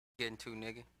getting to,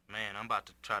 nigga? Man, I'm about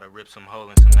to try to rip some hole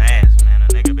in some ass, man. A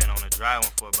nigga been on the dry one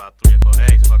for about 3 or 4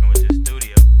 days fucking with this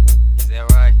studio. Is that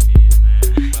right? Yeah,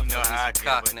 man. You know how I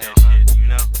deal with that shit, you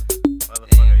know?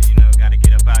 Motherfucker, you know, gotta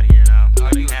get up out here now. Oh,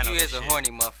 you is a horny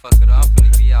motherfucker, though. I'm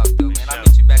finna be out, though, man. I'll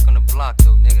meet you back on the block,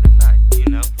 though, nigga, tonight. You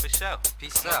know, for sure.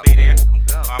 Peace out. out. Be there. I'm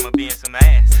going. Or I'ma be in some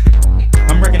ass.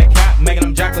 I'm wrecking a cop, making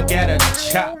them jock look at her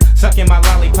chop. Sucking my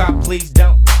lollipop, please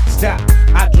don't stop.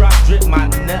 I drop, drip my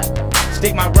nut.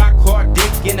 Stick my rock hard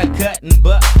dick in a cut and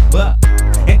butt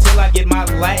until I get my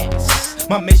last.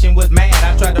 My mission was mad,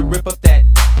 I tried to rip up that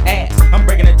ass. I'm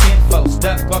breaking a 10-4,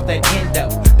 stuck off that endo.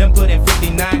 Done put in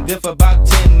 59, good for about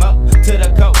 10 more. To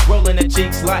the coat, rolling the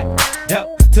cheeks like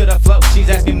dope. To the flow, she's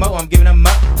asking more, I'm giving them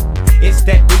up. It's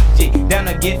that DJ, down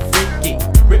to get freaky.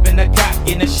 Ripping the cop,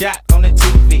 getting a shot on the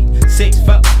TV.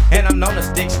 6'4", and I'm known to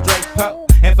stick straight po.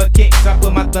 And for kicks, I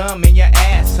put my thumb in your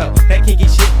asshole. That kinky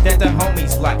shit that the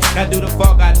homies like. Now do the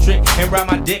fall guy trick and ride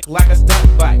my dick like a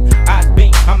stunt bike. Eyes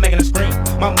beam, I'm making a scream.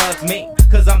 My mug's mean,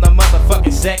 cause I'm the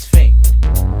motherfucking sex fiend.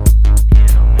 Yeah,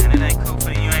 no, man, it ain't cool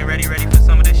for you. You ain't ready for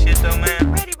some of this shit, though,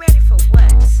 man. Ready for what?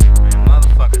 Man,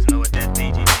 motherfuckers know what that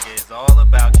DJ nigga is all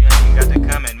about. You ain't even got to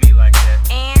come at me like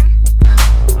that. And?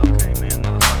 Okay, man,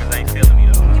 motherfuckers ain't feeling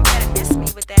me, though. You better miss me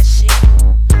with that shit.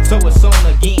 So it's on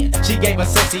again. She gave a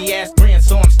sexy ass grin,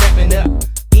 so I'm stepping up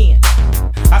in.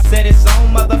 I said it's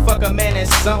on, motherfucker, man,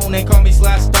 it's on. They call me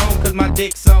Sly Stone, cause my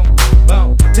dick's on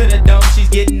bone. To the dome, she's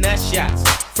getting nut shots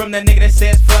from the nigga that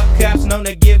says fuck cops, known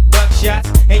to give buck shots.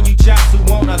 And you chops who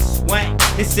wanna swing.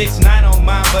 It's 6'9" on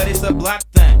mine, but it's a Blocc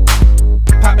thing.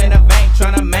 Popping a vein,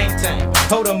 tryna maintain.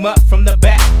 Hold 'em up from the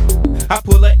back. I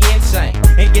pull her insane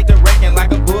and get the wrecking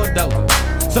like a bulldozer.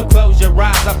 So close your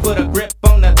eyes, I put a grip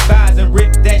on the thighs and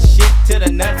rip that shit to the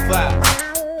nut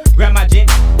flies. Grab my Jimmy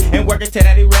and work it to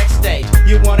that erect stage.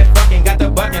 You want it fucking, got the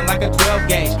bucking like a 12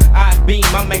 gauge. Eyes beam,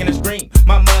 I'm making a scream.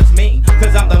 My mug's mean,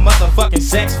 cause I'm the motherfucking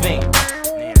sex fiend.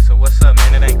 Yeah, so what's up,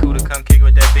 man? It ain't cool to come kick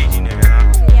with that BG nigga,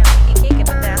 huh? Yeah, we can kick it,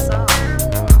 but that's all.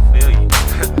 I feel you.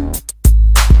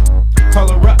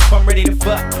 Call her up, I'm ready to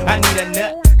fuck. I need a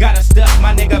nut. Gotta stuff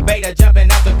my nigga beta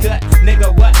jumping out the cut.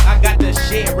 Nigga, what? I got to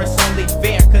share. It's only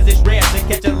fair, cause it's rare to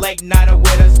catch a late nighter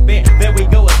with a spare. There we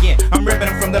go again. I'm ripping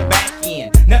them from the back end.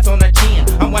 Nuts on the chin.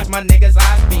 I'm watching my niggas'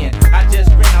 eyes bend. I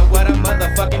just grin on what a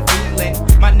motherfucking feeling.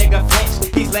 My nigga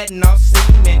flinch, he's letting off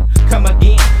semen. Come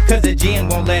again, cause the gin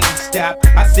won't let him stop.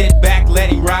 I sit back,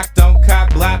 let him rock, don't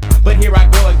cock block. But here I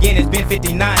go again, it's been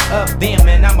 59 of them,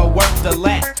 and I'ma work the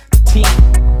last 10.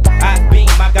 I beam,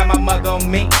 I got my mug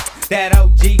on me. That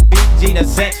OG BG, the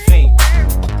sex